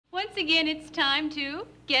Once again, it's time to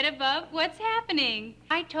get above what's happening.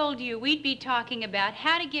 I told you we'd be talking about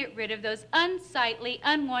how to get rid of those unsightly,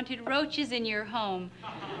 unwanted roaches in your home.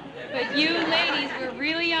 But you ladies were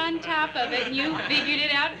really on top of it, and you figured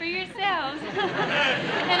it out for yourselves.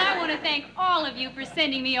 And I want to thank all of you for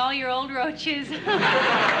sending me all your old roaches.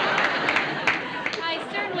 I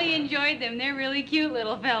certainly enjoyed them. They're really cute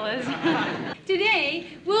little fellas.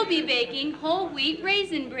 Today, we'll be baking whole wheat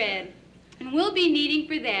raisin bread. And we'll be needing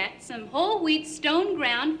for that some whole wheat stone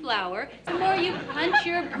ground flour. The more you punch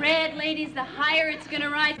your bread, ladies, the higher it's going to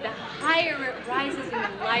rise. The higher it rises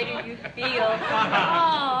and the lighter you feel.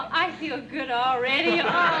 Oh, I feel good already.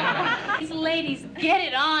 Oh, these ladies, get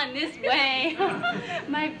it on this way.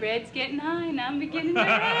 My bread's getting high and I'm beginning to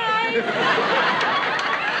rise.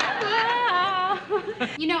 Wow.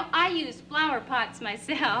 You know, I use flower pots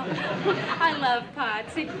myself. I love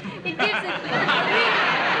pots. It gives it...